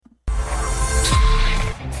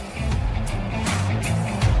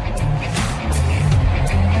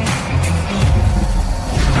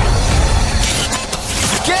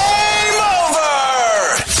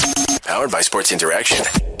Powered by Sports Interaction,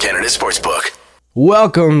 Canada Sportsbook.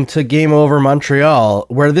 Welcome to Game Over Montreal,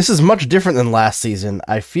 where this is much different than last season.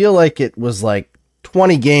 I feel like it was like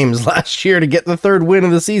 20 games last year to get the third win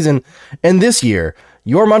of the season, and this year,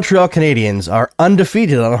 your Montreal Canadiens are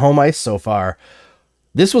undefeated on home ice so far.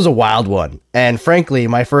 This was a wild one, and frankly,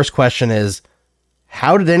 my first question is,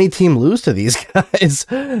 how did any team lose to these guys?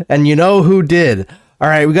 And you know who did. All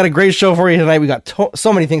right, we got a great show for you tonight. We got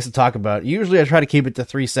so many things to talk about. Usually I try to keep it to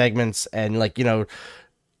 3 segments and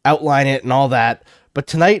outline it and all that. But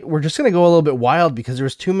tonight we're just going to go a little bit wild because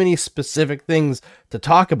there's too many specific things to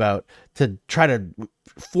talk about to try to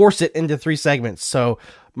force it into 3 segments. So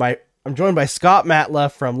I'm joined by Scott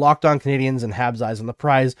Matla from Locked On Canadiens and Habs Eyes on the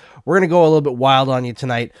Prize. We're going to go a little bit wild on you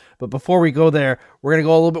tonight. But before we go there, we're going to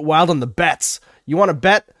go a little bit wild on the bets. You want to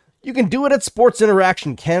bet? You can do it at Sports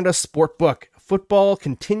Interaction, Canada Sportbook. Football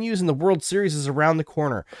continues and the World Series is around the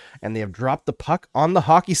corner, and they have dropped the puck on the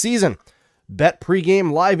hockey season. Bet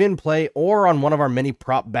pregame, live in-play, or on one of our many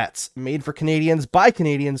prop bets. Made for Canadians, by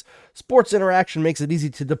Canadians, Sports Interaction makes it easy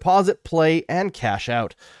to deposit, play, and cash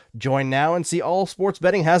out. Join now and see all sports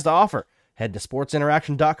betting has to offer. Head to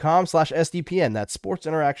sportsinteraction.com/SDPN. That's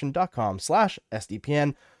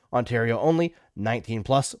sportsinteraction.com/SDPN. Ontario only, 18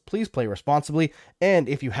 plus. Please play responsibly. And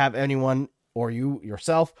if you have anyone or you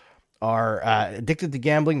yourself are addicted to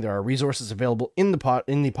gambling, there are resources available in the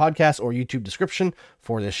podcast or YouTube description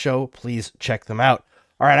for this show. Please check them out.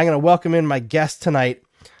 All right, I'm going to welcome in my guest tonight,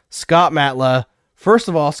 Scott Matla. First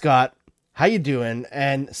of all, Scott, how you doing?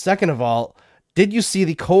 And second of all, did you see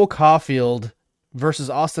the Cole Caulfield versus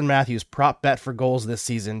Austin Matthews prop bet for goals this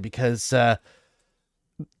season? Because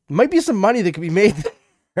might be some money that could be made.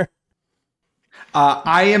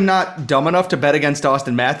 I am not dumb enough to bet against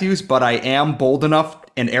Austin Matthews, but I am bold enough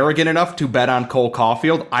and arrogant enough to bet on Cole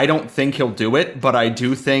Caulfield. I don't think he'll do it, but I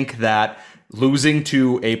do think that losing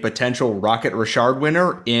to a potential Rocket Richard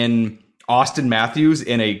winner in Austin Matthews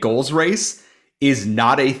in a goals race is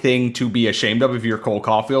not a thing to be ashamed of if you're Cole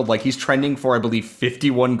Caulfield. Like, he's trending for, I believe,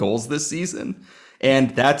 51 goals this season,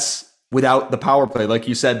 and that's without the power play, like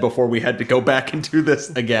you said before we had to go back and do this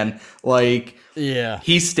again. Like, yeah,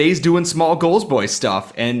 he stays doing small goals boy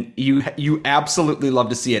stuff, and you absolutely love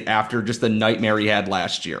to see it after just the nightmare he had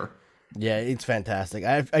last year. Yeah, it's fantastic.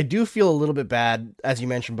 I do feel a little bit bad, as you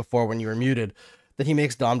mentioned before when you were muted, that he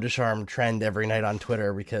makes Dom Ducharme trend every night on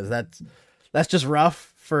Twitter, because that's just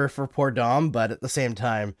rough for poor Dom, but at the same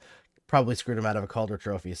time, probably screwed him out of a Calder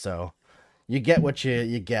trophy. So you get what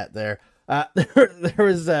you get there. There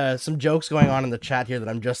was some jokes going on in the chat here that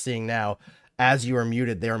I'm just seeing now. As you were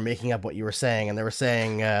muted, they were making up what you were saying, and they were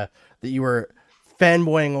saying that you were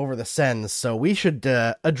fanboying over the Sens. So we should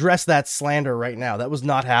address that slander right now. That was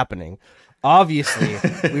not happening. Obviously,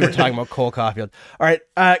 we were talking about Cole Caulfield. All right.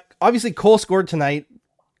 Obviously, Cole scored tonight.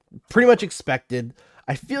 Pretty much expected.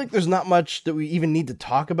 I feel like there's not much that we even need to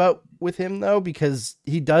talk about with him, though, because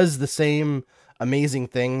he does the same amazing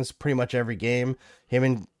things pretty much every game. Him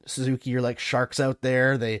and Suzuki are like sharks out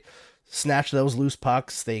there. They snatch those loose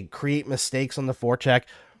pucks. They create mistakes on the forecheck.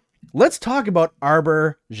 Let's talk about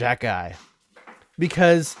Arber Xhekaj,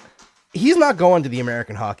 because he's not going to the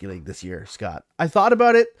American Hockey League this year, Scott. I thought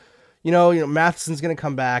about it. You know, Matheson's going to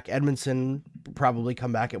come back. Edmondson probably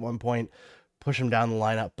come back at one point, push him down the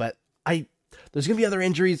lineup. But there's going to be other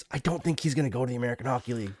injuries. I don't think he's going to go to the American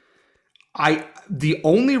Hockey League. The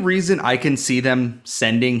only reason I can see them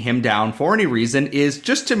sending him down for any reason is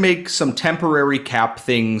just to make some temporary cap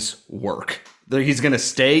things work. He's going to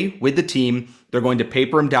stay with the team. They're going to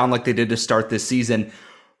paper him down like they did to start this season.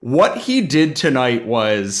 What he did tonight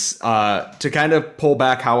was, to kind of pull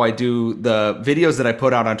back how I do the videos that I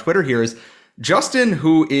put out on Twitter here, is Justin,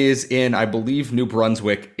 who is in, I believe, New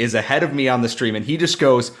Brunswick, is ahead of me on the stream, and he just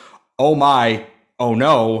goes, "Oh my, oh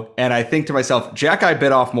no." And I think to myself, Xhekaj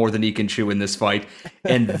bit off more than he can chew in this fight.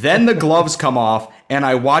 And then the gloves come off, and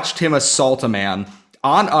I watched him assault a man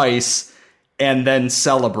on ice and then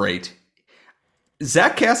celebrate.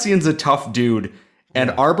 Zach Kassian's a tough dude,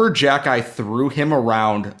 and Arber Xhekaj threw him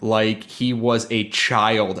around like he was a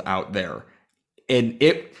child out there. And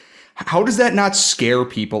how does that not scare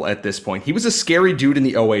people at this point? He was a scary dude in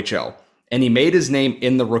the OHL, and he made his name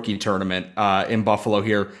in the rookie tournament in Buffalo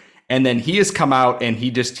here. And then he has come out and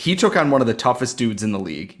he took on one of the toughest dudes in the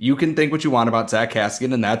league. You can think what you want about Zach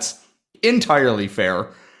Kassian, and that's entirely fair.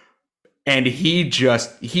 And he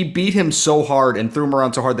beat him so hard and threw him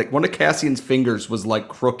around so hard that one of Cassian's fingers was like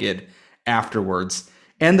crooked afterwards.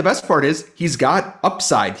 And the best part is he's got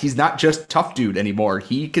upside. He's not just tough dude anymore.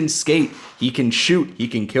 He can skate, he can shoot, he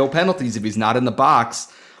can kill penalties if he's not in the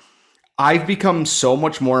box. I've become so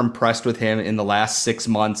much more impressed with him in the last 6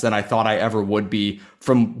 months than I thought I ever would be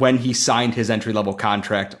from when he signed his entry-level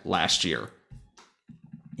contract last year.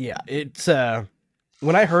 Yeah, it's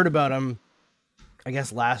when I heard about him, I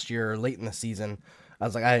guess last year or late in the season, I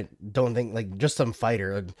was like, I don't think, like, just some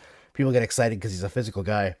fighter. People get excited because he's a physical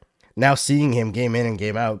guy. Now seeing him game in and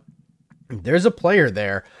game out, there's a player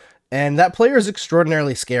there, and that player is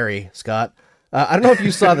extraordinarily scary, Scott. I don't know if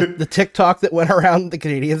you saw the TikTok that went around the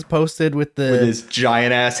Canadiens posted with his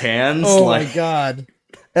giant ass hands. Oh my God.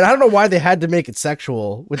 And I don't know why they had to make it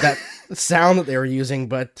sexual with that sound that they were using,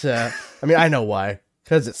 but I mean, I know why,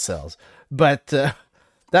 because it sells. But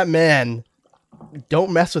that man,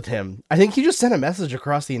 don't mess with him. I think he just sent a message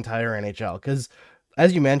across the entire NHL because,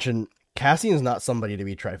 as you mentioned, Kassian is not somebody to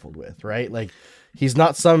be trifled with, right? Like, he's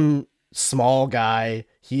not some small guy.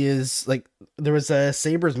 He is, like, there was a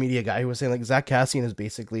Sabres media guy who was saying, like, Zach Kassian is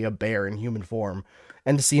basically a bear in human form.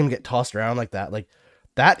 And to see him get tossed around like,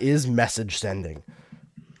 that is message sending.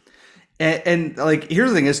 And like,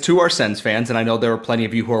 here's the thing is, to our Sens fans, and I know there are plenty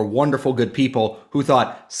of you who are wonderful, good people who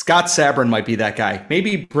thought Scott Sabrin might be that guy.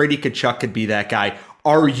 Maybe Brady Tkachuk could be that guy.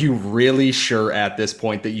 Are you really sure at this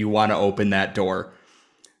point that you want to open that door?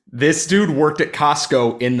 This dude worked at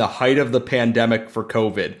Costco in the height of the pandemic for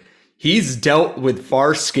COVID. He's dealt with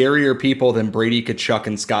far scarier people than Brady Tkachuk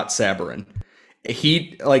and Scott Sabrin.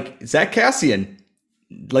 Like, Zach Kassian,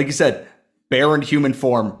 like you said, bear in human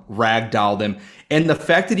form, ragdolled him. And the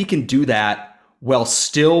fact that he can do that while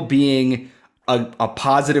still being a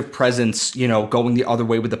positive presence, you know, going the other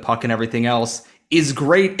way with the puck and everything else is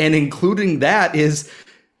great. And including that is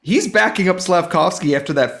he's backing up Slavkovsky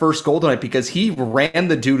after that first goal tonight because he ran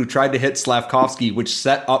the dude who tried to hit Slavkovsky, which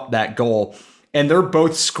set up that goal. And they're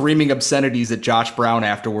both screaming obscenities at Josh Brown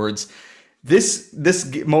afterwards. This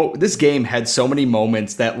game had so many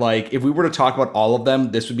moments that, like, if we were to talk about all of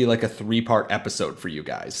them, this would be like a 3-part episode for you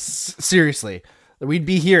guys. Seriously, we'd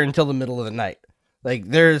be here until the middle of the night. Like,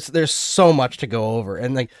 there's so much to go over,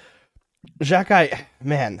 and like, Xhekaj,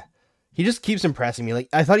 man, he just keeps impressing me. Like,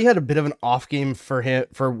 I thought he had a bit of an off game for him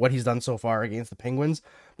for what he's done so far against the Penguins,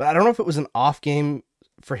 but I don't know if it was an off game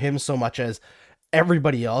for him so much as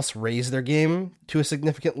everybody else raised their game to a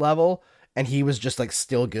significant level. And he was just, like,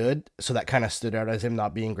 still good. So that kind of stood out as him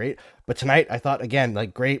not being great. But tonight, I thought, again,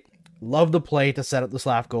 like, great. Love the play to set up the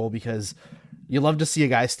Slav goal because you love to see a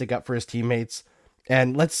guy stick up for his teammates.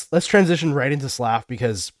 And let's transition right into Slav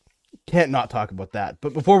because can't not talk about that.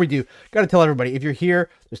 But before we do, got to tell everybody, if you're here,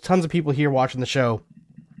 there's tons of people here watching the show.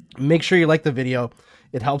 Make sure you like the video.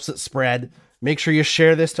 It helps it spread. Make sure you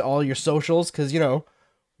share this to all your socials because, you know,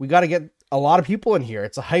 we got to get a lot of people in here.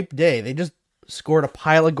 It's a hype day. They just scored a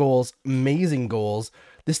pile of goals, amazing goals.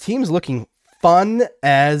 This team's looking fun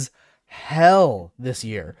as hell this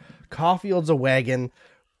year. Caulfield's a wagon.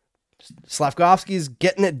 Slavkovsky's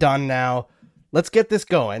getting it done now. Let's get this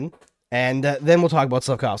going, and then we'll talk about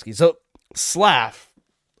Slavkovsky. So, Slav,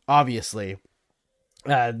 obviously,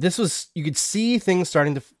 this was, you could see things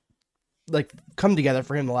starting to like come together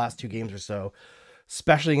for him the last 2 games or so,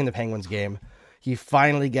 especially in the Penguins game. He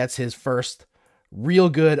finally gets his first real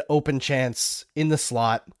good open chance in the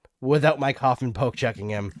slot without Mike Hoffman poke checking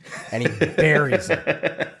him, and he buries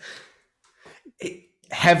it.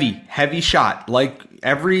 Heavy shot. Like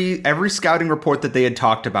every scouting report that they had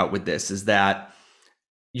talked about with this is that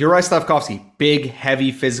Juraj Slavkovsky, big,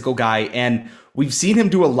 heavy, physical guy, and we've seen him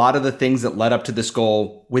do a lot of the things that led up to this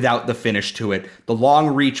goal without the finish to it. The long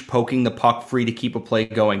reach, poking the puck free to keep a play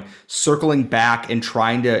going, circling back and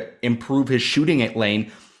trying to improve his shooting at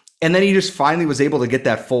lane. And then he just finally was able to get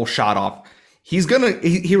that full shot off. He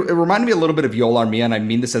reminded me a little bit of Yoel Armia, and I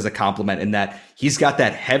mean this as a compliment, in that he's got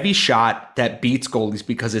that heavy shot that beats goalies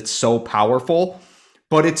because it's so powerful,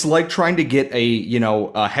 but it's like trying to get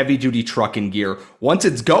a heavy duty truck in gear. Once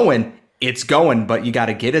it's going, but you got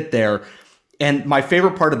to get it there. And my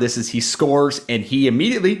favorite part of this is he scores and he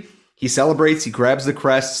celebrates, he grabs the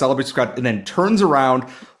crest, celebrates, and then turns around,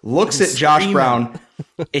 looks at Josh Brown.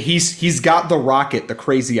 He's got the rocket, the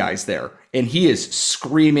crazy eyes there, and he is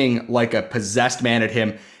screaming like a possessed man at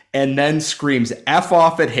him, and then screams F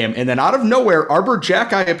off at him. And then out of nowhere, Arbor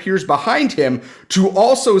Xhekaj appears behind him to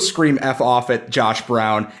also scream F off at Josh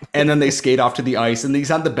Brown. And then they skate off to the ice, and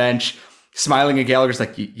he's on the bench smiling, and Gallagher's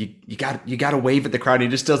like, you got to wave at the crowd. And he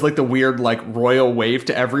just does like the weird, like, royal wave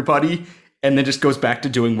to everybody, and then just goes back to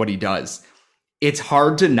doing what he does. It's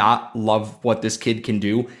hard to not love what this kid can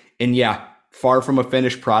do. And yeah, far from a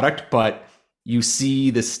finished product, but you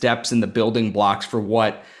see the steps and the building blocks for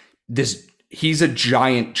what he's a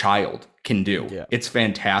giant child can do. Yeah. It's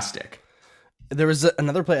fantastic. There was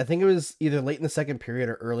another play, I think it was either late in the second period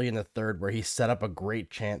or early in the third, where he set up a great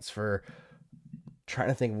chance for, trying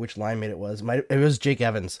to think of which line mate it was. It was Jake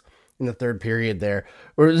Evans in the third period there,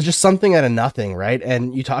 or it was just something out of nothing, right?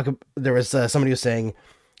 And there was somebody who was saying,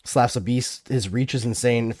 Slaps a beast, his reach is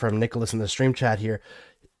insane, from Nicholas in the stream chat here.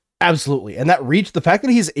 Absolutely. And that reach, the fact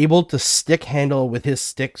that he's able to stick handle with his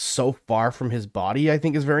stick so far from his body, I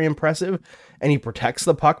think is very impressive. And he protects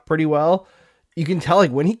the puck pretty well. You can tell,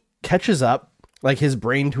 like, when he catches up, like, his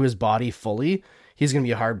brain to his body fully, he's going to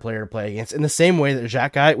be a hard player to play against. In the same way that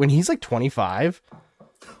Xhekaj, when he's like 25,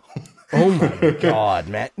 oh my God,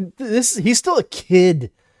 man, he's still a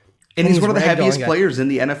kid. And he's one of the heaviest players in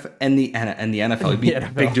the NFL. In the NFL, he'd be a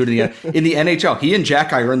big dude in the NHL. He and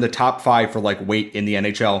Xhekaj are in the top 5 for like weight in the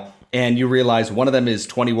NHL. And you realize one of them is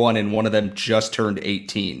 21 and one of them just turned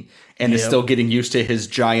 18 and is still getting used to his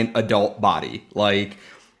giant adult body. Like,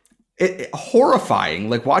 horrifying.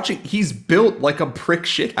 Like, watching, he's built like a brick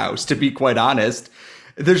shithouse, to be quite honest.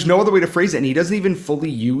 There's no other way to phrase it. And he doesn't even fully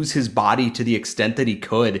use his body to the extent that he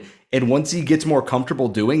could. And once he gets more comfortable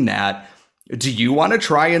doing that, do you want to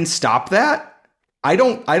try and stop that? I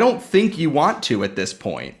don't think you want to at this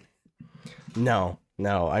point. No.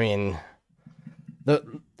 I mean,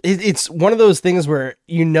 it's one of those things where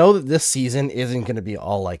you know that this season isn't going to be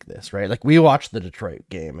all like this, right? Like, we watched the Detroit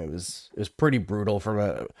game. It was pretty brutal from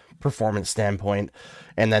a performance standpoint.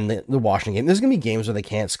 And then the Washington game, there's going to be games where they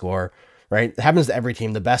can't score, right? It happens to every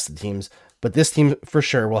team, the best of teams, but this team for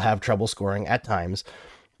sure will have trouble scoring at times.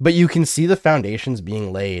 But you can see the foundations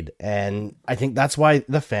being laid, and I think that's why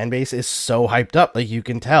the fan base is so hyped up. Like, you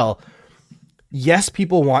can tell, yes,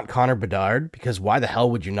 people want Connor Bedard, because why the hell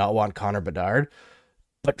would you not want Connor Bedard?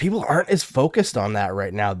 But people aren't as focused on that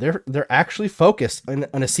right now. They're actually focused on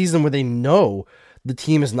a season where they know the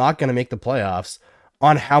team is not going to make the playoffs,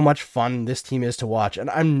 on how much fun this team is to watch. And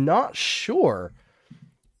I'm not sure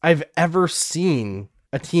I've ever seen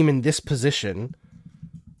a team in this position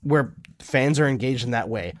where fans are engaged in that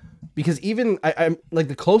way, because even I'm like,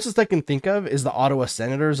 the closest I can think of is the Ottawa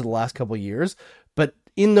Senators of the last couple of years. But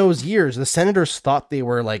in those years, the Senators thought they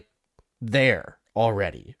were like there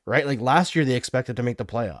already, right? Like, last year they expected to make the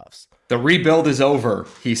playoffs. The rebuild is over,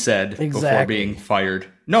 he said, before being fired.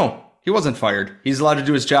 No, he wasn't fired. He's allowed to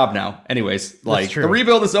do his job now. Anyways, like, the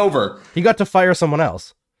rebuild is over. He got to fire someone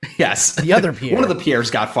else. Yes. The other Pierre. One of the Pierres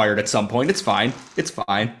got fired at some point. It's fine.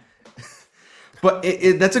 But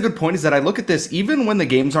that's a good point, is that I look at this, even when the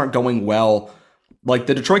games aren't going well, like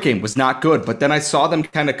the Detroit game was not good, but then I saw them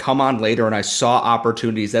kind of come on later and I saw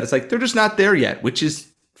opportunities that it's like, they're just not there yet, which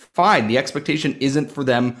is fine. The expectation isn't for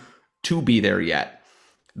them to be there yet.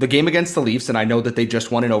 The game against the Leafs, and I know that they just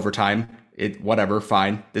won in overtime, whatever,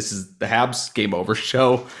 fine. This is the Habs game over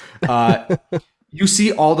show. You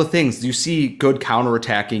see all the things. You see good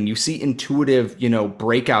counterattacking. You see intuitive,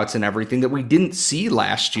 breakouts and everything that we didn't see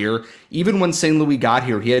last year. Even when St. Louis got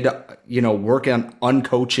here, he had to, work on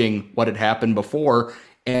uncoaching what had happened before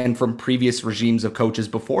and from previous regimes of coaches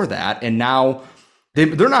before that. And now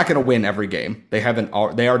they're not going to win every game. They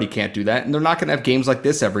already can't do that. And they're not going to have games like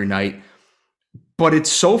this every night. But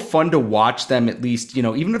it's so fun to watch them, at least,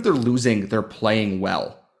 even if they're losing, they're playing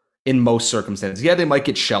well in most circumstances. Yeah, they might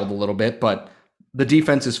get shelled a little bit, but the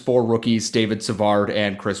defense is 4 rookies, David Savard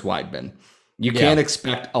and Chris Weidman. You can't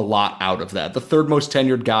expect a lot out of that. The third most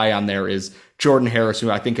tenured guy on there is Jordan Harris,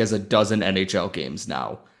 who I think has a dozen NHL games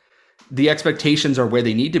now. The expectations are where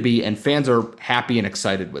they need to be, and fans are happy and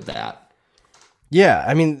excited with that. Yeah,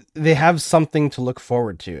 I mean, they have something to look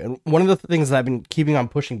forward to. And one of the things that I've been keeping on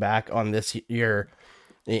pushing back on this year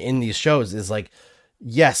in these shows is, like,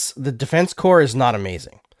 yes, the defense core is not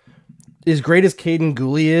amazing. As great as Caden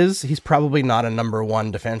Gooley is, he's probably not a number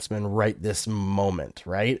 1 defenseman right this moment,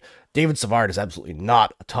 right? David Savard is absolutely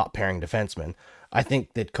not a top pairing defenseman. I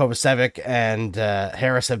think that Kovacevic and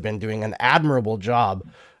Harris have been doing an admirable job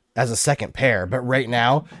as a second pair, but right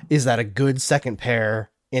now, is that a good second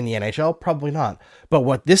pair in the NHL? Probably not. But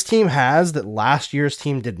what this team has that last year's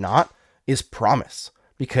team did not is promise,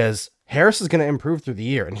 because Harris is going to improve through the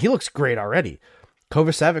year, and he looks great already.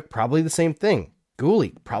 Kovacevic, probably the same thing.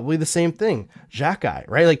 Gooley, probably the same thing. Xhekaj,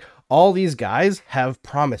 right? Like, all these guys have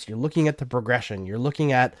promise. You're looking at the progression. You're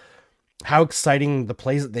looking at how exciting the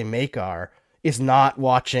plays that they make are. It's not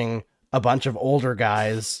watching a bunch of older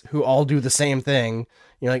guys who all do the same thing.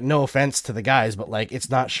 Like, no offense to the guys, but like,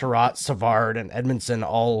 it's not Sherratt, Savard, and Edmondson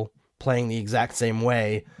all playing the exact same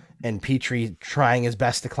way, and Petrie trying his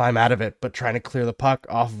best to climb out of it, but trying to clear the puck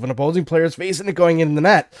off of an opposing player's face and it going in the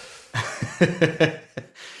net.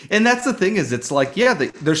 And that's the thing, is it's like, yeah,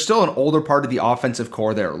 there's still an older part of the offensive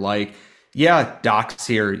core there. Like, Yeah, Doc's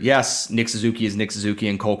here. Yes, Nick Suzuki is Nick Suzuki,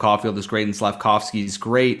 and Cole Caulfield is great, and Slavkovsky is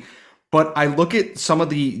great. But I look at some of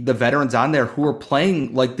the veterans on there who are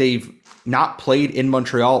playing like they've not played in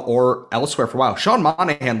Montreal or elsewhere for a while. Sean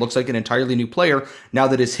Monahan looks like an entirely new player now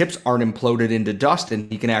that his hips aren't imploded into dust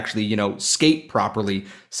and he can actually, skate properly.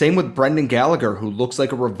 Same with Brendan Gallagher, who looks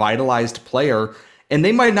like a revitalized player. And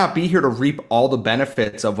they might not be here to reap all the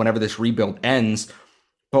benefits of whenever this rebuild ends,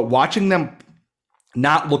 but watching them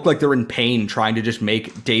not look like they're in pain trying to just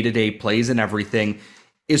make day-to-day plays and everything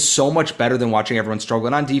is so much better than watching everyone struggle.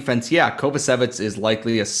 And on defense, yeah, Kovacevic is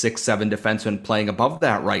likely a 6-7 defenseman playing above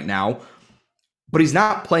that right now, but he's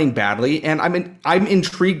not playing badly. And I'm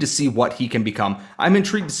intrigued to see what he can become. I'm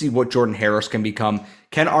intrigued to see what Jordan Harris can become.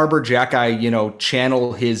 Can Arbor Jacki,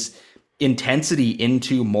 channel his intensity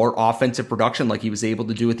into more offensive production like he was able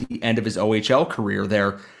to do at the end of his OHL career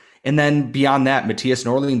there? And then beyond that, Matthias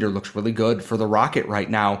Norlinder looks really good for the Rocket right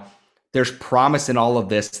now. There's promise in all of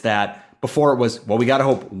this that before it was, well, we got to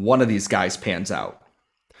hope one of these guys pans out.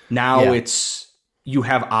 Now it's, you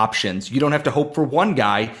have options. You don't have to hope for one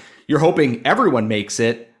guy. You're hoping everyone makes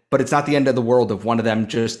it, but it's not the end of the world if one of them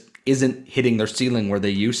just isn't hitting their ceiling where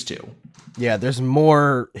they used to. Yeah, there's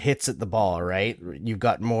more hits at the ball, right? You've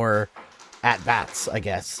got more at-bats, I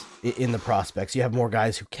guess, in the prospects. You have more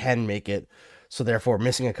guys who can make it. So therefore,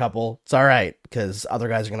 missing a couple, it's all right because other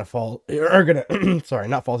guys are going to sorry,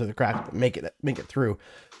 not fall through the cracks, but make it through.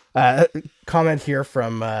 Comment here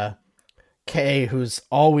from Kay, who's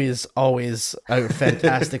always a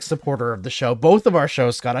fantastic supporter of the show. Both of our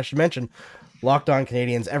shows, Scott, I should mention, Locked On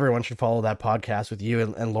Canadiens. Everyone should follow that podcast with you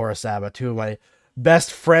and Laura Saba, two of my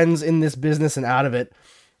best friends in this business and out of it.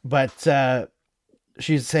 But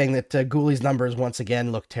she's saying that Gooley's numbers once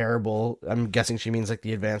again look terrible. I'm guessing she means like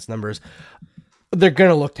the advanced numbers. They're going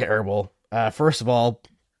to look terrible. First of all,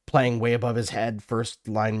 playing way above his head, first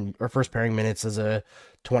line or first pairing minutes as a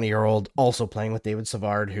 20-year-old, also playing with David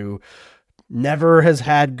Savard, who never has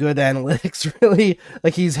had good analytics, really.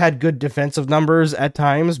 Like, he's had good defensive numbers at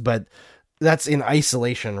times, but that's in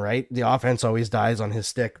isolation, right? The offense always dies on his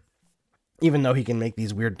stick, even though he can make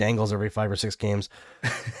these weird dangles every 5 or 6 games.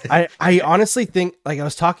 I honestly think, like, I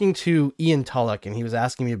was talking to Ian Tulloch, and he was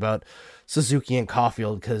asking me about Suzuki and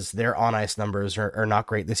Caulfield because their on-ice numbers are not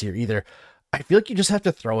great this year either. I feel like you just have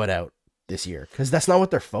to throw it out this year because that's not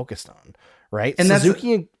what they're focused on, right? And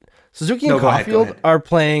Suzuki and Caulfield are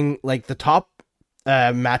playing like the top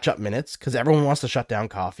matchup minutes because everyone wants to shut down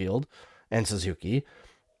Caulfield and Suzuki,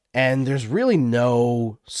 and there's really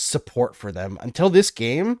no support for them until this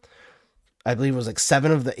game. I believe it was like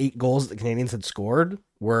 7 of the 8 goals that the Canadiens had scored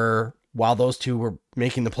were while those two were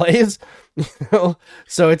making the plays.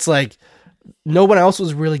 So it's like no one else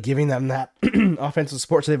was really giving them that offensive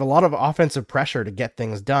support. So they have a lot of offensive pressure to get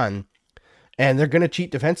things done, and they're going to cheat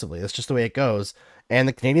defensively. That's just the way it goes. And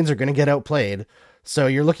the Canadiens are going to get outplayed. So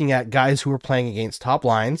you're looking at guys who are playing against top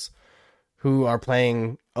lines, who are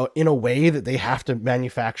playing in a way that they have to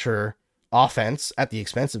manufacture offense at the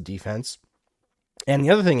expense of defense. And the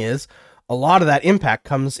other thing is, a lot of that impact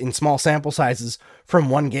comes in small sample sizes from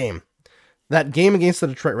one game. That game against the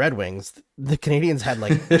Detroit Red Wings, the Canadiens had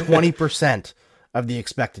like 20% of the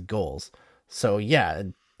expected goals. So yeah,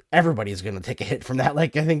 everybody's going to take a hit from that.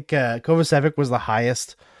 Like, I think Kovacevic was the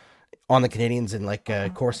highest on the Canadiens in like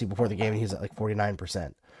Corsi before the game, and he's at like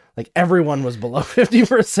 49%. Like, everyone was below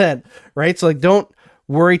 50%, right? So like, don't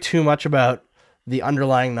worry too much about the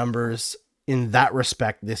underlying numbers in that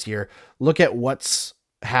respect this year. Look at what's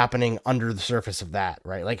happening under the surface of that,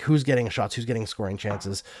 right? Like, who's getting shots, who's getting scoring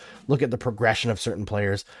chances. Look at the progression of certain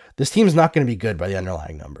players. This team's not going to be good by the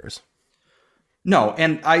underlying numbers. No,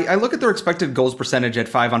 and I look at their expected goals percentage at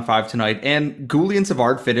 5-on-5 tonight, and Goulet and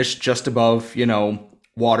Savard finished just above,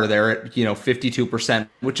 water there at, 52%,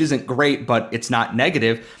 which isn't great, but it's not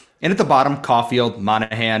negative. And at the bottom, Caulfield,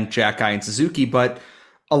 Monahan, Jacki, and Suzuki. But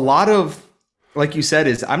a lot of, like you said,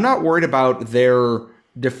 is I'm not worried about their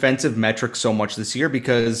defensive metrics so much this year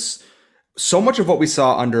because so much of what we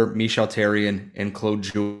saw under Michel Therrien and Claude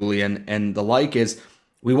Julien and the like is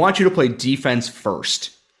we want you to play defense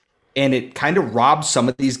first. And it kind of robs some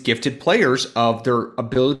of these gifted players of their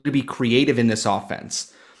ability to be creative in this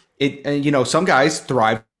offense. Some guys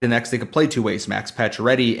thrive the next they could play two ways, Max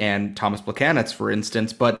Pacioretty and Thomas Plekanec, for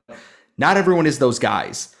instance, but not everyone is those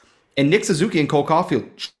guys. And Nick Suzuki and Cole Caulfield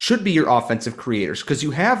should be your offensive creators because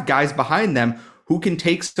you have guys behind them who can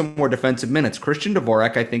take some more defensive minutes. Christian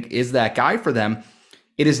Dvorak, I think, is that guy for them.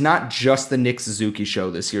 It is not just the Nick Suzuki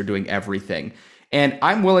show this year doing everything. And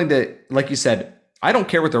I'm willing to, like you said, I don't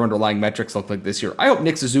care what their underlying metrics look like this year. I hope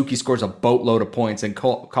Nick Suzuki scores a boatload of points and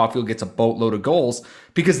Caulfield gets a boatload of goals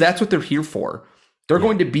because that's what they're here for. They're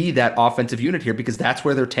going to be that offensive unit here because that's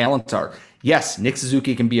where their talents are. Yes, Nick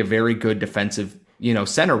Suzuki can be a very good defensive,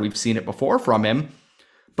 center. We've seen it before from him,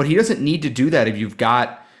 but he doesn't need to do that if you've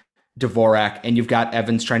got Dvorak and you've got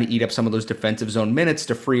Evans trying to eat up some of those defensive zone minutes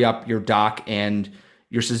to free up your Doc and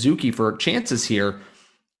your Suzuki for chances here.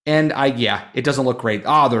 And it doesn't look great.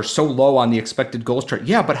 They're so low on the expected goals chart.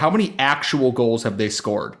 Yeah, but how many actual goals have they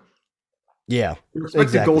scored? Yeah, their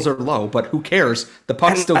expected goals are low, but who cares? The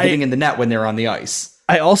puck's still getting in the net when they're on the ice.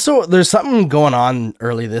 There's something going on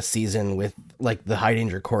early this season with like the high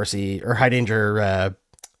danger Corsi or high danger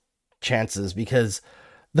chances, because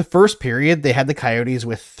the first period they had the Coyotes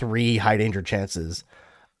with 3 high danger chances.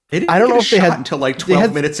 I don't know if they had until like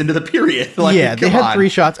 12 minutes into the period. They had 3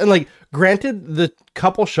 shots, and like granted, the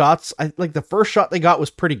couple shots, like the first shot they got was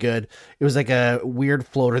pretty good. It was like a weird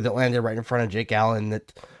floater that landed right in front of Jake Allen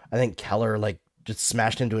that I think Keller like just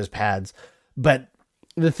smashed into his pads. But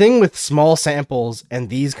the thing with small samples and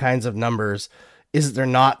these kinds of numbers is they're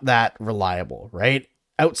not that reliable, right?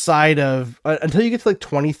 Outside of until you get to like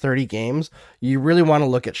 20, 30 games, you really want to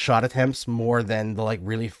look at shot attempts more than the like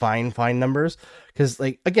really fine numbers. Because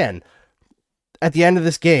like, again, at the end of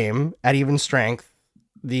this game at even strength,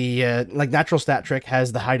 the natural stat trick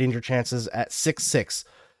has the high danger chances at 6-6.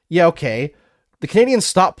 Yeah. Okay. The Canadiens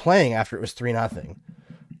stopped playing after it was 3-0.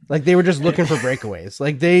 Like they were just looking for breakaways.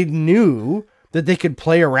 Like they knew that they could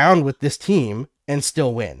play around with this team and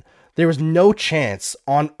still win. There was no chance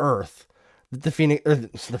on earth that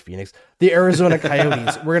the Arizona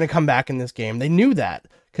Coyotes were going to come back in this game. They knew that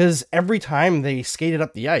because every time they skated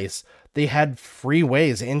up the ice, they had free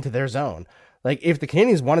ways into their zone. Like if the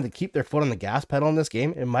Canadiens wanted to keep their foot on the gas pedal in this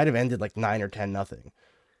game, it might have ended like 9 or 10-0.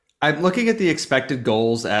 I'm looking at the expected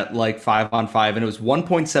goals at like 5-on-5, and it was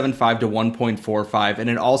 1.75 to 1.45, and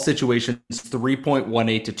in all situations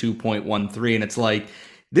 3.18 to 2.13. And it's like,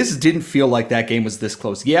 this didn't feel like that game was this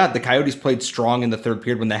close. Yeah, the Coyotes played strong in the third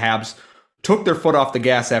period when the Habs took their foot off the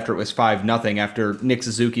gas after it was 5-0, after Nick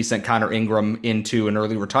Suzuki sent Connor Ingram into an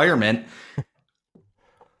early retirement.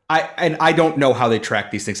 I don't know how they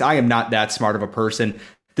track these things. I am not that smart of a person.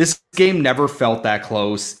 This game never felt that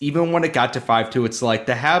close. Even when it got to 5-2, it's like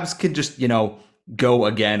the Habs could just, go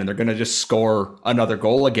again, and they're going to just score another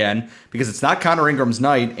goal again because it's not Connor Ingram's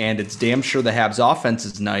night, and it's damn sure the Habs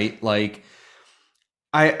offense's night. Like,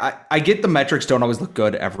 I get the metrics don't always look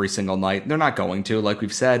good every single night. They're not going to, like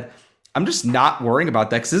we've said. I'm just not worrying about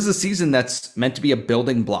that because this is a season that's meant to be a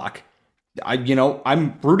building block.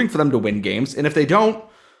 I'm rooting for them to win games, and if they don't,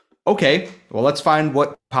 okay, well, let's find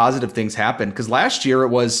what positive things happen. Because last year it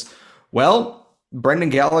was, Brendan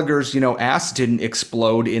Gallagher's, ass didn't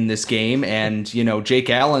explode in this game. And, Jake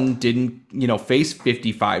Allen didn't, face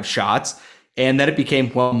 55 shots. And then it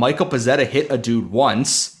became, Michael Pezzetta hit a dude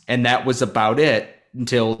once. And that was about it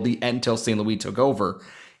until St. Louis took over.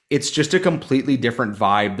 It's just a completely different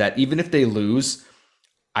vibe that even if they lose,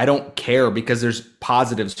 I don't care because there's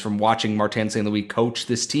positives from watching Martin St. Louis coach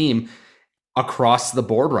this team across the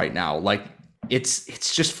board right now. Like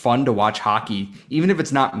it's just fun to watch hockey, even if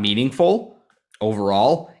it's not meaningful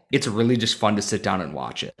overall. It's really just fun to sit down and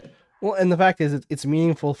watch it. Well, and the fact is it's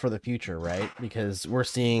meaningful for the future, right? Because we're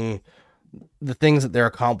seeing the things that they're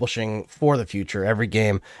accomplishing for the future every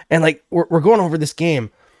game. And like we're going over this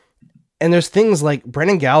game, and there's things like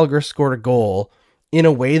Brendan Gallagher scored a goal in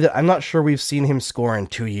a way that I'm not sure we've seen him score in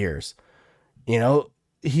 2 years.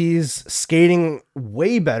 He's skating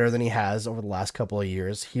way better than he has over the last couple of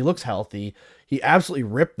years. He looks healthy. He absolutely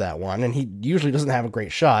ripped that one, and he usually doesn't have a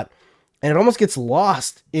great shot. And it almost gets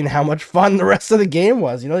lost in how much fun the rest of the game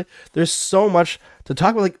was. There's so much to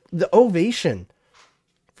talk about. Like the ovation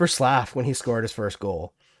for Slav when he scored his first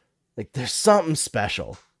goal. Like there's something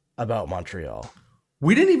special about Montreal.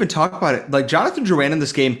 We didn't even talk about it. Like Jonathan Drouin in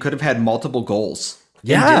this game could have had multiple goals.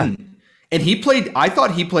 Yeah. And didn't. And I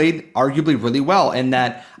thought he played arguably really well, and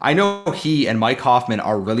that I know he and Mike Hoffman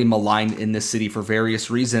are really maligned in this city for various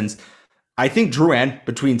reasons. I think Drouin,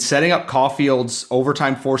 between setting up Caulfield's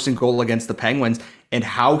overtime forcing goal against the Penguins and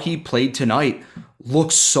how he played tonight,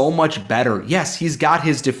 looks so much better. Yes, he's got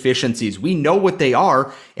his deficiencies. We know what they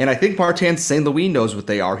are, and I think Martin St. Louis knows what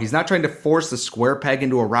they are. He's not trying to force the square peg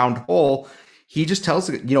into a round hole. He just tells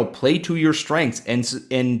play to your strengths, and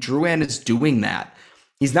Drouin is doing that.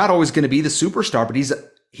 He's not always going to be the superstar, but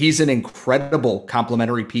he's an incredible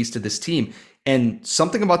complementary piece to this team. And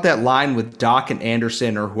something about that line with Doc and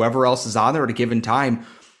Anderson or whoever else is on there at a given time,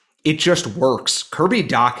 it just works. Kirby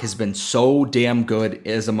Dach has been so damn good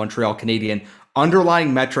as a Montreal Canadien,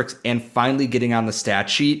 underlying metrics and finally getting on the stat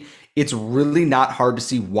sheet. It's really not hard to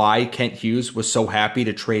see why Kent Hughes was so happy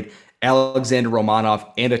to trade Alexander Romanov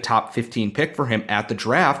and a top 15 pick for him at the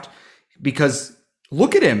draft, because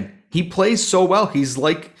look at him. He plays so well.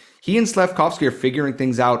 He and Slavkovsky are figuring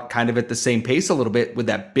things out kind of at the same pace a little bit with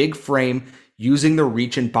that big frame, using their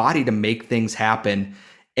reach and body to make things happen.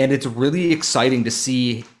 And it's really exciting to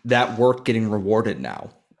see that work getting rewarded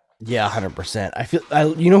now. Yeah,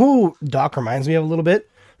 100%. You know who Doc reminds me of a little bit?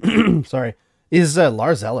 Sorry, is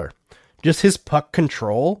Lars Eller. Just his puck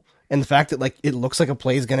control and the fact that like it looks like a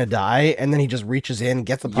play is going to die, and then he just reaches in,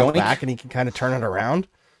 gets the puck back, and he can kind of turn it around.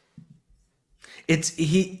 That's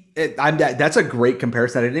a great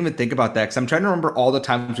comparison. I didn't even think about that because I'm trying to remember all the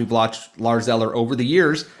times we've watched Lars Eller over the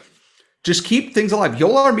years. Just keep things alive.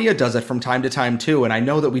 Yoel Armia does it from time to time too, and I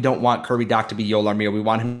know that we don't want Kirby Dach to be Yoel Armia. We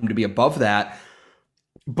want him to be above that.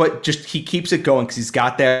 But just he keeps it going because he's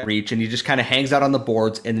got that reach, and he just kind of hangs out on the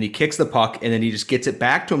boards, and then he kicks the puck, and then he just gets it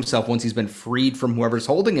back to himself once he's been freed from whoever's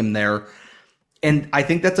holding him there. And I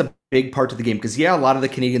think that's a big part of the game because, yeah, a lot of the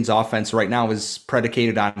Canadiens' offense right now is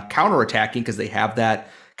predicated on counterattacking because they have that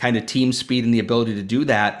kind of team speed and the ability to do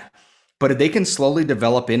that. But if they can slowly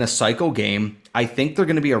develop in a cycle game, I think they're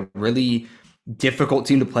going to be a really difficult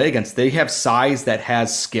team to play against. They have size that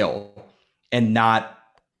has skill and not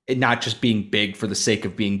just being big for the sake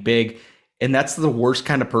of being big. And that's the worst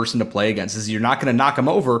kind of person to play against is you're not going to knock them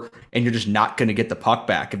over and you're just not going to get the puck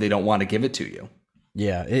back if they don't want to give it to you.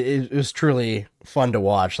 Yeah, it was truly fun to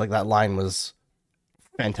watch. Like that line was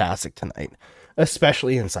fantastic tonight,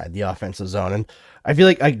 especially inside the offensive zone. And I feel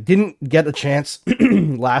like I didn't get a chance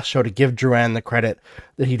last show to give Drouin the credit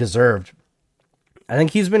that he deserved. I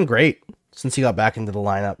think he's been great since he got back into the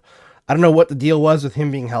lineup. I don't know what the deal was with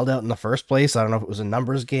him being held out in the first place. I don't know if it was a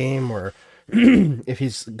numbers game or if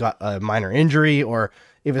he's got a minor injury or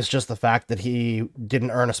if it's just the fact that he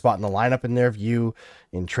didn't earn a spot in the lineup in their view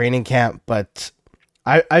in training camp. But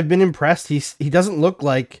I've been impressed. He doesn't look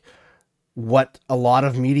like what a lot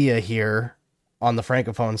of media here on the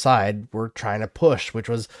Francophone side were trying to push, which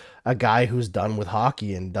was a guy who's done with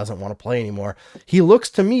hockey and doesn't want to play anymore. He looks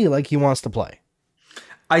to me like he wants to play.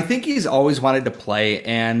 I think he's always wanted to play,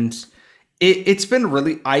 and it's been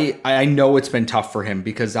really, I know it's been tough for him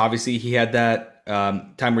because obviously he had that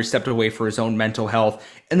time where he stepped away for his own mental health,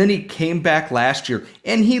 and then he came back last year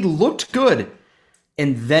and he looked good,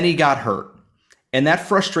 and then he got hurt. And that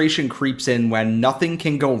frustration creeps in when nothing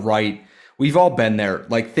can go right. We've all been there.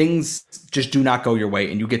 Like things just do not go your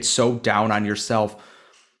way and you get so down on yourself.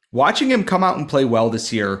 Watching him come out and play well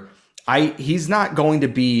this year, he's not going to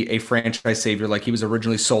be a franchise savior like he was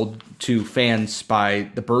originally sold to fans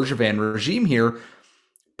by the Bergevin regime here,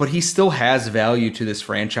 but he still has value to this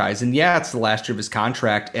franchise. And yeah, it's the last year of his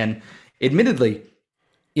contract. And admittedly,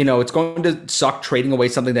 it's going to suck trading away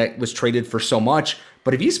something that was traded for so much.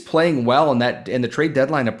 But if he's playing well and the trade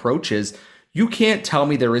deadline approaches, you can't tell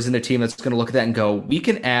me there isn't a team that's going to look at that and go, we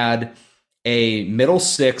can add a middle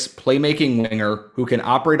six playmaking winger who can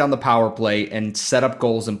operate on the power play and set up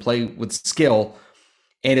goals and play with skill.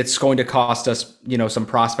 And it's going to cost us, some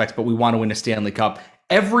prospects, but we want to win a Stanley Cup.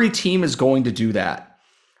 Every team is going to do that.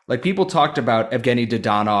 Like people talked about Evgeny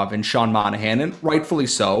Dodonov and Sean Monahan, and rightfully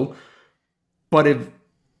so. But if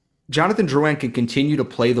Jonathan Drouin can continue to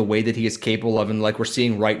play the way that he is capable of, and like we're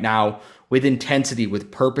seeing right now, with intensity, with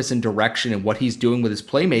purpose and direction and what he's doing with his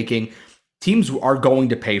playmaking, teams are going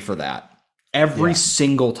to pay for that every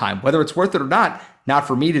single time. Whether it's worth it or not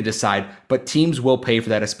for me to decide, but teams will pay for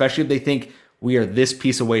that, especially if they think we are this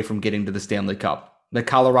piece away from getting to the Stanley Cup. Like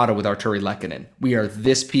Colorado with Arturi Lehkonen. We are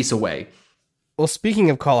this piece away. Well, speaking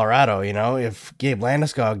of Colorado, if Gabe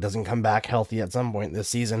Landeskog doesn't come back healthy at some point this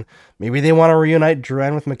season, maybe they want to reunite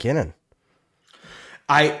Drouin with McKinnon.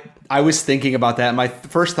 I was thinking about that. My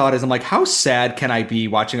first thought is, I'm like, how sad can I be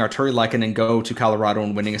watching Arturi Lehkonen go to Colorado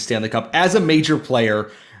and winning a Stanley Cup as a major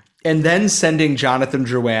player, and then sending Jonathan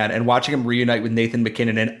Drouin and watching him reunite with Nathan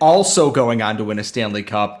McKinnon and also going on to win a Stanley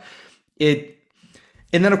Cup. And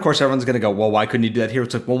then, of course, everyone's going to go, well, why couldn't you do that here?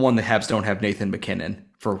 It's like, well, one, the Habs don't have Nathan McKinnon,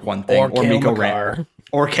 for one thing. Or Mikko Rantanen.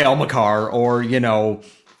 Or Cale Makar, or,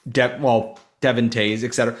 Devin Tays,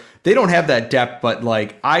 etc. They don't have that depth, but,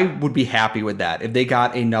 I would be happy with that if they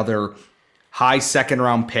got another high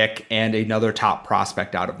second-round pick and another top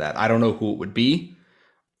prospect out of that. I don't know who it would be.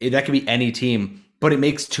 That could be any team, but it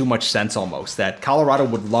makes too much sense almost that Colorado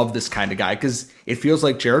would love this kind of guy because it feels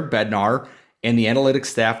like Jared Bednar and the analytics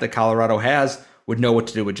staff that Colorado has would know what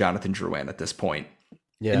to do with Jonathan Drouin at this point.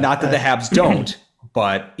 Yeah, and not that the Habs don't,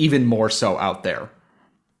 but even more so out there.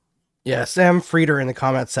 Yeah, Sam Frieder in the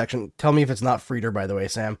comments section. Tell me if it's not Frieder, by the way,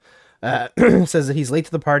 Sam. Says that he's late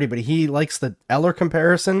to the party, but he likes the Eller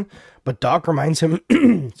comparison. But Doc reminds him,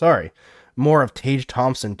 more of Tage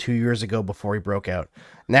Thompson 2 years ago before he broke out.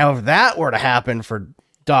 Now, if that were to happen for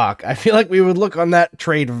Doc, I feel like we would look on that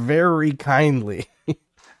trade very kindly.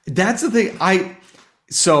 That's the thing.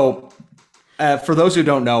 For those who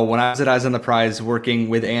don't know, when I was at Eyes on the Prize working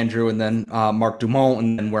with Andrew and then Mark Dumont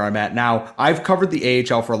and then where I'm at now, I've covered the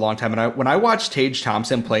AHL for a long time. And when I watched Tage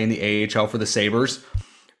Thompson play in the AHL for the Sabres,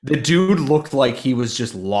 the dude looked like he was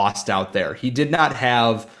just lost out there. He did not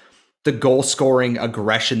have the goal scoring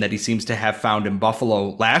aggression that he seems to have found in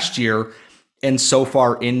Buffalo last year and so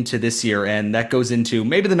far into this year. And that goes into,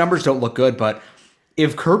 maybe the numbers don't look good, but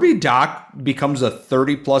if Kirby Dach becomes a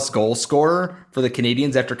 30-plus goal scorer for the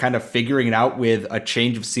Canadiens after kind of figuring it out with a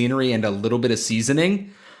change of scenery and a little bit of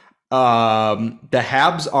seasoning, the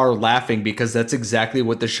Habs are laughing because that's exactly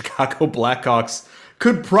what the Chicago Blackhawks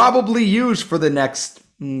could probably use for the next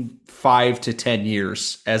 5 to 10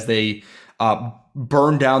 years as they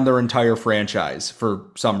burn down their entire franchise for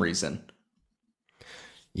some reason.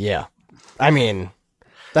 Yeah. I mean,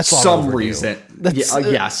 that's some reason.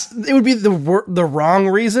 Yes. It would be the wrong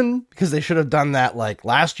reason because they should have done that like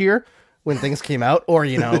last year when things came out, or,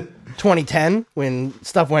 2010 when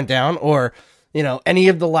stuff went down, or, any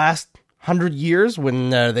of the last 100 years when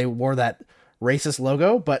they wore that racist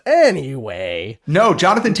logo. But anyway. No,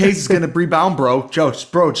 Jonathan Toews is going to rebound, bro.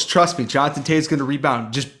 Bro, just trust me. Jonathan Toews is going to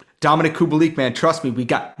rebound. Just Dominic Kubalik, man. Trust me.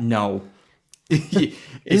 No.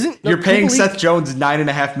 You're paying Kubalik? Seth Jones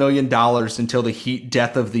 $9.5 million until the heat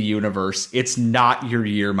death of the universe. It's not your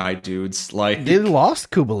year, my dudes. Like, they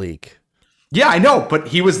lost Kubalik. Yeah, I know, but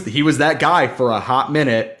he was that guy for a hot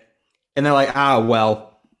minute, and they're like,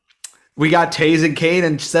 well, we got Toews and Kane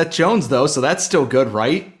and Seth Jones though, so that's still good,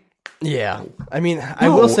 right? Yeah, I mean, I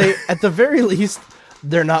will say at the very least,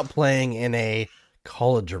 they're not playing in a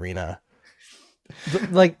college arena.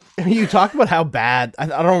 Like, you talk about how bad, I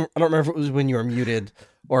don't remember if it was when you were muted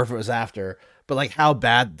or if it was after, but like how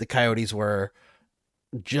bad the Coyotes were,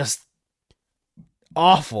 just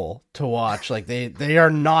awful to watch. Like they are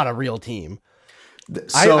not a real team.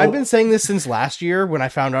 So, I've been saying this since last year when I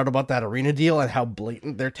found out about that arena deal and how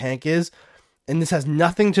blatant their tank is. And this has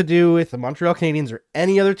nothing to do with the Montreal Canadiens or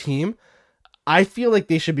any other team. I feel like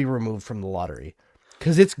they should be removed from the lottery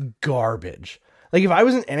because it's garbage. Like, if I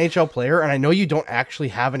was an NHL player, and I know you don't actually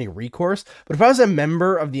have any recourse, but if I was a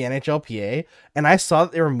member of the NHLPA and I saw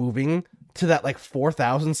that they were moving to that like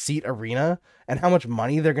 4,000 seat arena and how much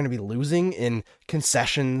money they're going to be losing in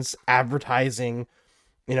concessions, advertising,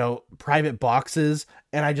 private boxes,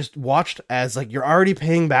 and I just watched as like you're already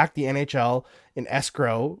paying back the NHL in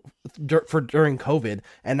escrow during COVID,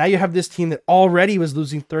 and now you have this team that already was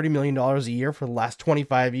losing $30 million a year for the last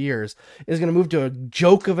 25 years is going to move to a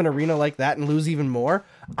joke of an arena like that and lose even more.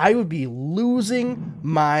 I would be losing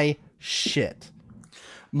my shit.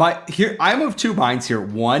 I'm of two minds here.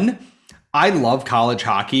 One, I love college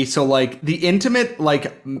hockey, so like the intimate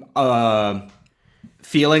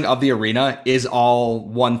feeling of the arena is all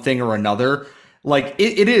one thing or another. Like,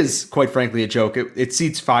 it is, quite frankly, a joke. It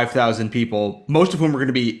seats 5,000 people, most of whom are going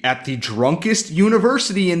to be at the drunkest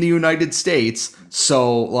university in the United States.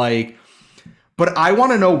 So, like, but I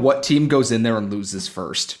want to know what team goes in there and loses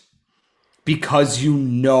first. Because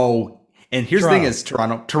and here's the thing is,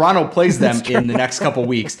 Toronto plays them in the next couple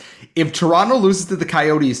weeks. If Toronto loses to the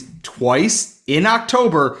Coyotes twice in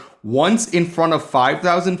October, once in front of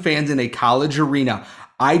 5,000 fans in a college arena,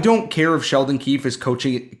 I don't care if Sheldon Keefe is coached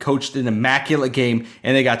an immaculate game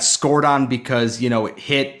and they got scored on because, it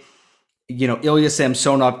hit, Ilya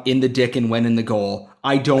Samsonov in the dick and went in the goal.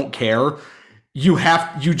 I don't care. You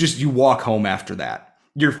walk home after that.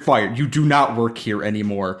 You're fired. You do not work here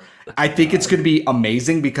anymore. I think it's going to be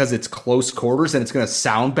amazing because it's close quarters and it's going to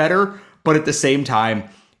sound better. But at the same time,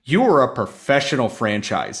 you are a professional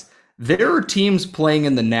franchise. There are teams playing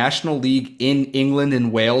in the National League in England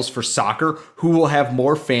and Wales for soccer who will have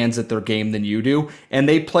more fans at their game than you do, and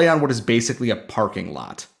they play on what is basically a parking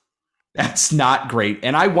lot. That's not great.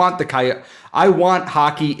 And I want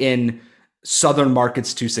hockey in southern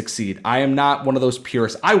markets to succeed. I am not one of those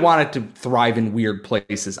purists. I want it to thrive in weird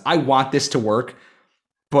places. I want this to work.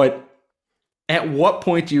 But at what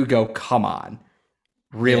point do you go, come on?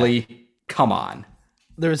 Really? Yeah. Come on.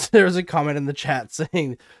 There was a comment in the chat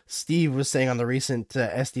saying Steve was saying on the recent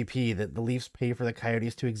SDP that the Leafs pay for the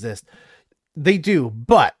Coyotes to exist. They do,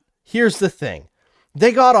 but here's the thing.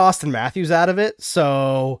 They got Austin Matthews out of it,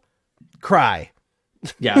 so cry.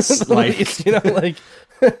 Yes. Like,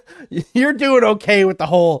 you're doing okay with the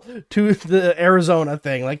whole to the Arizona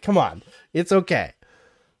thing. Like, come on. It's okay.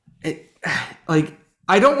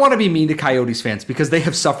 I don't want to be mean to Coyotes fans because they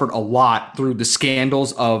have suffered a lot through the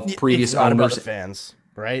scandals of previous owners. About the fans.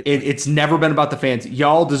 Right? It's never been about the fans.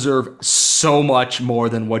 Y'all deserve so much more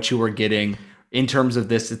than what you are getting in terms of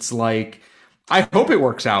this. It's like, I hope it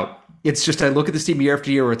works out. It's just, I look at this team year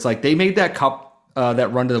after year where it's like, they made that cup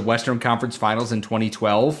that run to the Western Conference Finals in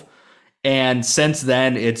 2012. And since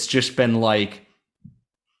then, it's just been like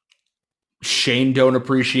Shane Doan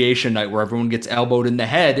Appreciation Night where everyone gets elbowed in the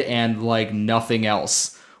head and like nothing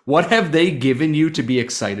else. What have they given you to be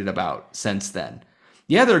excited about since then?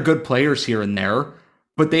 Yeah, they're good players here and there,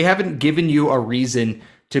 but they haven't given you a reason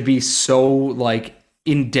to be so like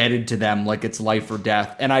indebted to them like it's life or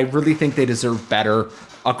death. And I really think they deserve better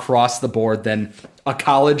across the board than a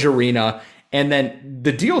college arena. And then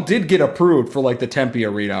the deal did get approved for like the Tempe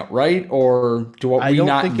arena, right? Or do we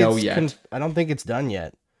not know yet? I don't think it's done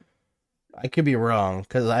yet. I could be wrong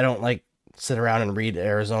because I don't like sit around and read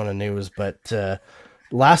Arizona news, but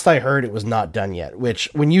last I heard it was not done yet, which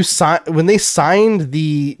when they signed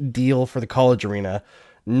the deal for the college arena,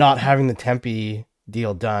 not having the Tempe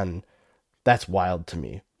deal done, that's wild to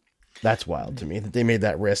me. That's wild to me that they made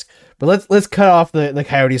that risk. But let's cut off the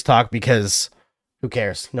Coyotes talk because who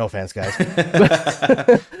cares? No offense, guys.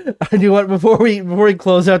 I do want before we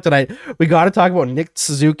close out tonight, we got to talk about Nick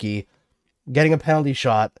Suzuki getting a penalty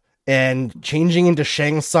shot and changing into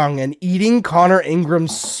Shang Tsung and eating Connor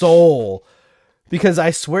Ingram's soul. Because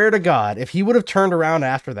I swear to God, if he would have turned around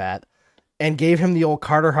after that and gave him the old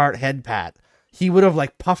Carter Hart head pat, he would have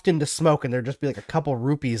like puffed into smoke and there'd just be like a couple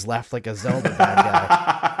rupees left like a Zelda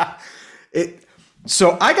bad guy.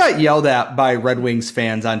 So I got yelled at by Red Wings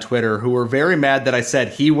fans on Twitter who were very mad that I said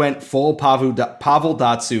he went full Pavel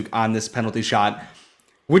Datsyuk on this penalty shot,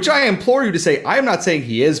 which I implore you to say, I am not saying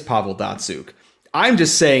he is Pavel Datsyuk. I'm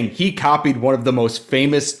just saying he copied one of the most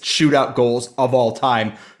famous shootout goals of all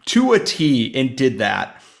time to a T and did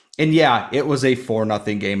that. And yeah, it was a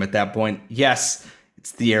 4-0 game at that point. Yes,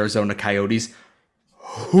 it's the Arizona Coyotes.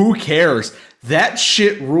 Who cares? That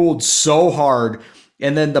shit ruled so hard.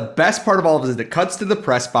 And then the best part of all of it is it cuts to the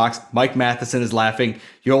press box. Mike Matheson is laughing.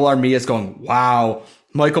 Yoel Armia is going, wow.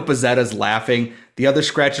 Michael Pezzetta is laughing. The other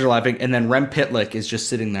scratchers are laughing. And then Rem Pitlick is just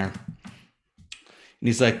sitting there. And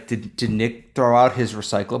he's like, did Nick throw out his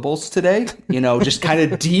recyclables today? You know, just kind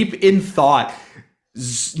of deep in thought.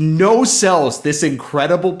 No sells this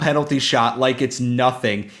incredible penalty shot like it's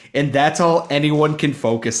nothing. And that's all anyone can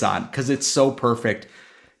focus on because it's so perfect.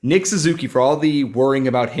 Nick Suzuki, for all the worrying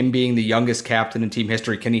about him being the youngest captain in team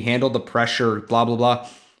history, can he handle the pressure, blah, blah, blah.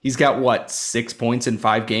 He's got, 6 points in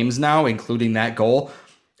 5 games now, including that goal.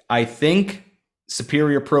 I think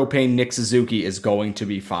Superior Propane Nick Suzuki is going to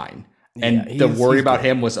be fine. And the worry about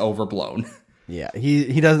him was overblown. Yeah,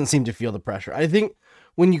 he doesn't seem to feel the pressure. I think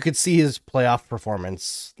when you could see his playoff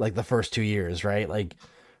performance, like the first 2 years, right? Like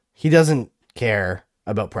he doesn't care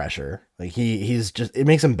about pressure. Like he's just, it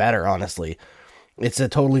makes him better, honestly. It's a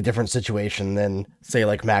totally different situation than say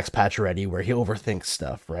like Max Pacioretty where he overthinks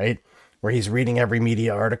stuff, right? Where he's reading every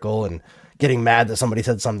media article and getting mad that somebody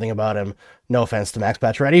said something about him. No offense to Max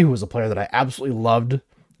Pacioretty, who was a player that I absolutely loved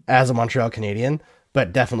as a Montreal Canadian,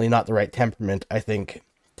 but definitely not the right temperament, I think,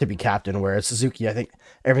 to be captain. Whereas Suzuki, I think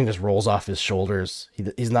everything just rolls off his shoulders.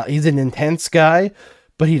 He's an intense guy,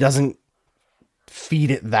 but he doesn't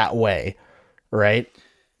feed it that way, right?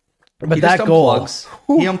 But he that goal,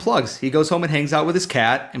 he unplugs. He goes home and hangs out with his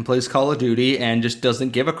cat and plays Call of Duty and just doesn't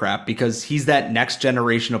give a crap because he's that next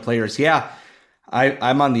generation of players. Yeah,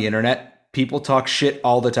 I'm on the internet. People talk shit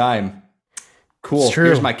all the time. Cool.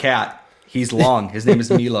 Here's my cat. He's long. His name is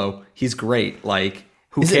Milo. He's great. Like,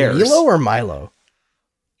 who cares? Is it Milo or Milo?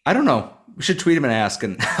 I don't know. We should tweet him and ask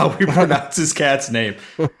him how we pronounce his cat's name.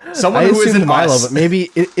 Someone who isn't Milo, us. but maybe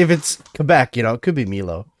if it's Quebec, it could be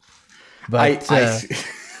Milo. But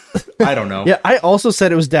I don't know. Yeah, I also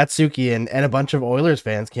said it was Datsuki, and a bunch of Oilers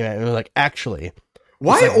fans came out and were like, actually.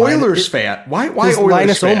 Why like Oilers fan? Why Oilers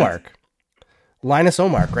Linus fan? Omark. Linus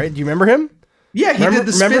Omark, right? Do you remember him? Yeah, he did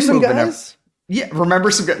the spin remember some move. Guys? Yeah,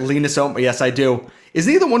 remember some guys? Linus Omark. Yes, I do.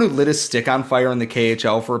 Isn't he the one who lit his stick on fire in the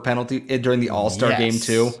KHL for a penalty during the All-Star game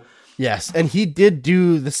too? Yes, and he did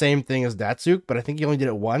do the same thing as Datsuk, but I think he only did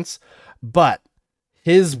it once. But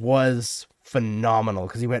his was phenomenal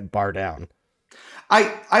because he went bar down.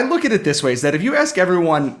 I look at it this way, is that if you ask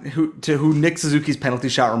everyone who Nick Suzuki's penalty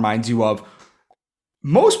shot reminds you of,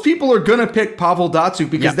 most people are going to pick Pavel Datsyuk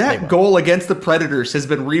because that goal against the Predators has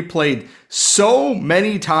been replayed so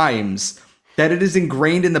many times that it is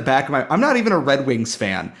ingrained in the back of I'm not even a Red Wings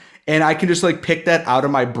fan. And I can just like pick that out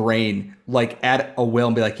of my brain, like at a will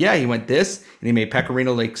and be like, yeah, he went this and he made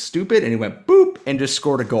Pecorino like stupid and he went boop and just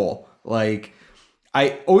scored a goal. Like,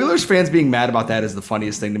 Oilers fans being mad about that is the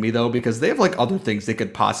funniest thing to me, though, because they have like other things they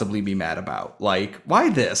could possibly be mad about. Like, why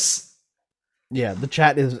this? Yeah, the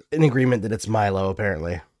chat is in agreement that it's Milo,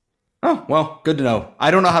 apparently. Oh, well, good to know. I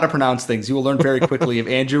don't know how to pronounce things. You will learn very quickly. If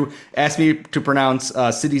Andrew asks me to pronounce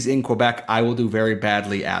cities in Quebec, I will do very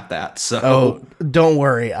badly at that. So, Oh, don't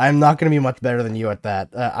worry. I'm not going to be much better than you at that.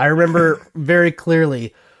 I remember very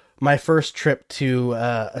clearly my first trip to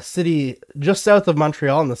a city just south of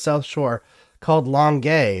Montreal on the South Shore called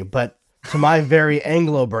Longueuil, but to my very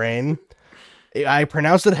Anglo brain, I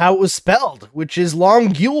pronounced it how it was spelled, which is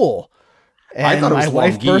Longueuil. And I thought it was my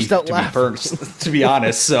wife burst out to laughing. to be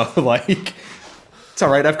honest. So, like, it's all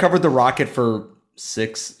right. I've covered the Rocket for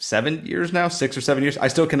 7 years now, 6 or 7 years. I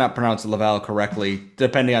still cannot pronounce Laval correctly,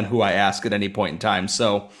 depending on who I ask at any point in time.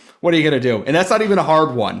 So, what are you going to do? And that's not even a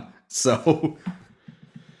hard one. So,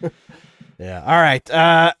 Yeah. All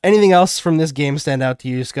right. Anything else from this game stand out to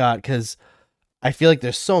you, Scott? Because I feel like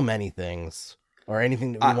there's so many things, or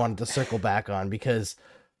anything that we wanted to circle back on, because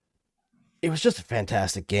it was just a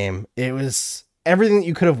fantastic game. It was everything that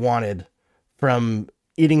you could have wanted, from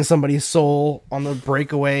eating somebody's soul on the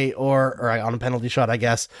breakaway or on a penalty shot, I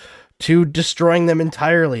guess, to destroying them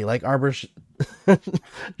entirely, like Arbor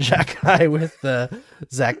Jack with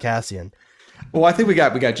Zach Cassian. well, I think we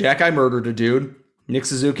got Jack Eye murdered a dude. Nick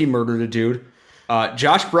Suzuki murdered a dude.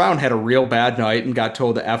 Josh Brown had a real bad night and got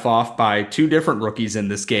told to F off by two different rookies in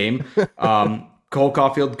this game. Cole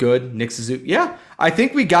Caulfield, good. Nick Suzuki, yeah. I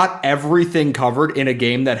think we got everything covered in a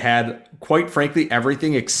game that had, quite frankly,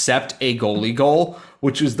 everything except a goalie goal,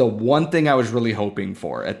 which was the one thing I was really hoping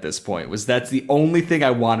for at this point. That's the only thing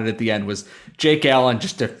I wanted at the end, was Jake Allen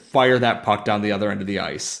just to fire that puck down the other end of the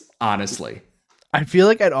ice, honestly. I feel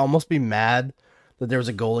like I'd almost be mad that there was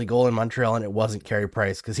a goalie goal in Montreal and it wasn't Carey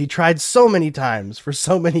Price, because he tried so many times for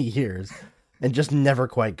so many years and just never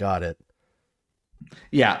quite got it.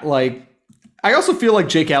 Yeah, like, I also feel like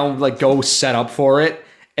Jake Allen would, like, go set up for it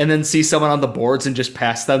and then see someone on the boards and just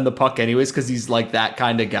pass them the puck anyways, because he's like that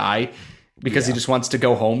kind of guy, because he just wants to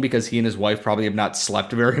go home, because he and his wife probably have not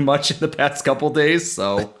slept very much in the past couple days.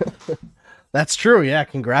 So That's true. Yeah.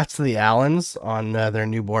 Congrats to the Allens on their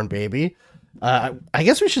newborn baby. I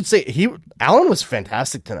guess we should say Allen was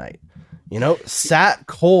fantastic tonight. You know, sat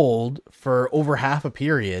cold for over half a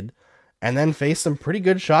period and then faced some pretty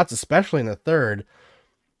good shots, especially in the third.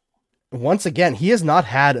 Once again, he has not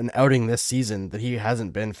had an outing this season that he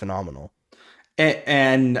hasn't been phenomenal.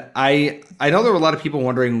 And I know there were a lot of people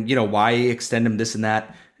wondering, why extend him, this and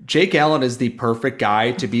that. Jake Allen is the perfect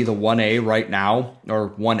guy to be the 1A right now, or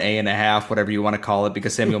 1A and a half, whatever you want to call it,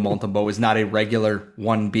 because Samuel Montembeault is not a regular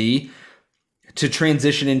 1B, to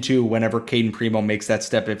transition into whenever Caden Primo makes that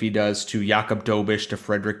step, if he does, to Jakob Dobish, to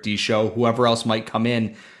Frederick Disho, whoever else might come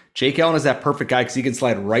in. Jake Allen is that perfect guy because he can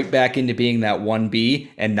slide right back into being that 1B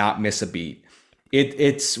and not miss a beat.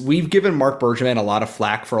 We've given Mark Bergevin a lot of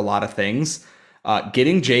flack for a lot of things.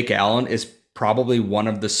 Getting Jake Allen is probably one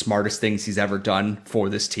of the smartest things he's ever done for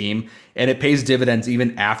this team, and it pays dividends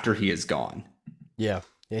even after he is gone. Yeah.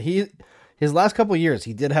 His last couple of years,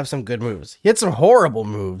 he did have some good moves. He had some horrible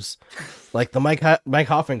moves, like the Mike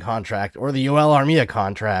Hoffman contract or the Yoel Armia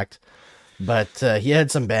contract, but he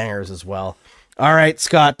had some bangers as well. All right,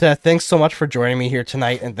 Scott, thanks so much for joining me here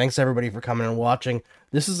tonight, and thanks everybody for coming and watching.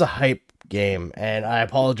 This is a hype game, and I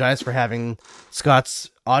apologize for having Scott's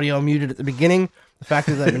audio muted at the beginning. The fact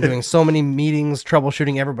is I've been doing so many meetings,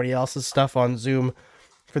 troubleshooting everybody else's stuff on Zoom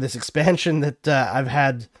for this expansion that I've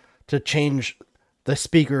had to change the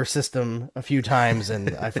speaker system a few times,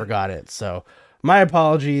 and I forgot it. So my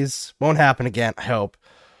apologies. Won't happen again, I hope.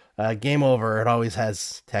 Game over. It always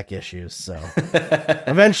has tech issues, so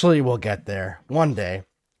eventually we'll get there one day.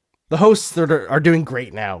 The hosts are doing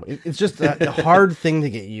great now. It's just a hard thing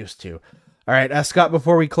to get used to. All right, Scott,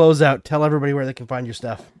 before we close out, tell everybody where they can find your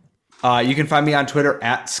stuff. You can find me on Twitter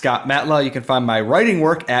at Scott Matla. You can find my writing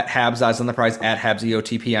work at Habs Eyes on the Prize, at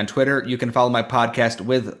HabsEOTP on Twitter. You can follow my podcast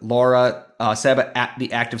with Laura Saba at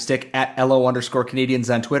The Active Stick, at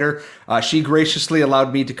LO_Canadiens on Twitter. She graciously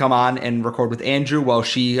allowed me to come on and record with Andrew while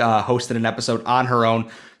she hosted an episode on her own.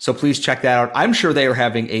 So please check that out. I'm sure they are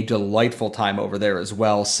having a delightful time over there as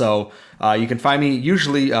well. So you can find me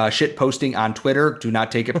usually shit posting on Twitter. Do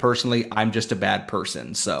not take it personally. I'm just a bad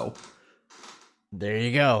person. So there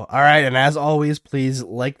you go. All right. And as always, please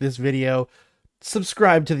like this video,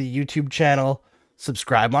 subscribe to the YouTube channel,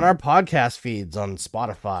 subscribe on our podcast feeds on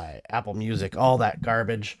Spotify, Apple Music, all that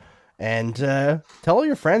garbage. And tell all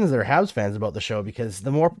your friends that are Habs fans about the show, because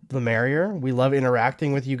the more the merrier. We love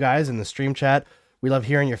interacting with you guys in the stream chat. We love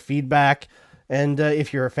hearing your feedback. And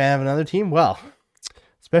if you're a fan of another team, well,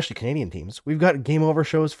 especially Canadian teams, we've got game over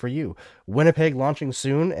shows for you. Winnipeg launching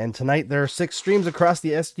soon, and tonight there are 6 streams across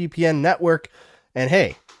the SDPN network. And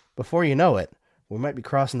hey, before you know it, we might be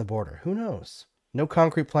crossing the border. Who knows? No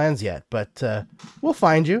concrete plans yet, but we'll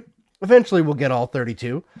find you. Eventually we'll get all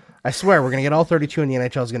 32. I swear we're going to get all 32 and the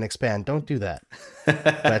NHL is going to expand. Don't do that.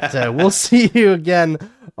 But we'll see you again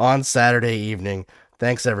on Saturday evening.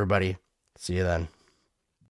 Thanks, everybody. See you then.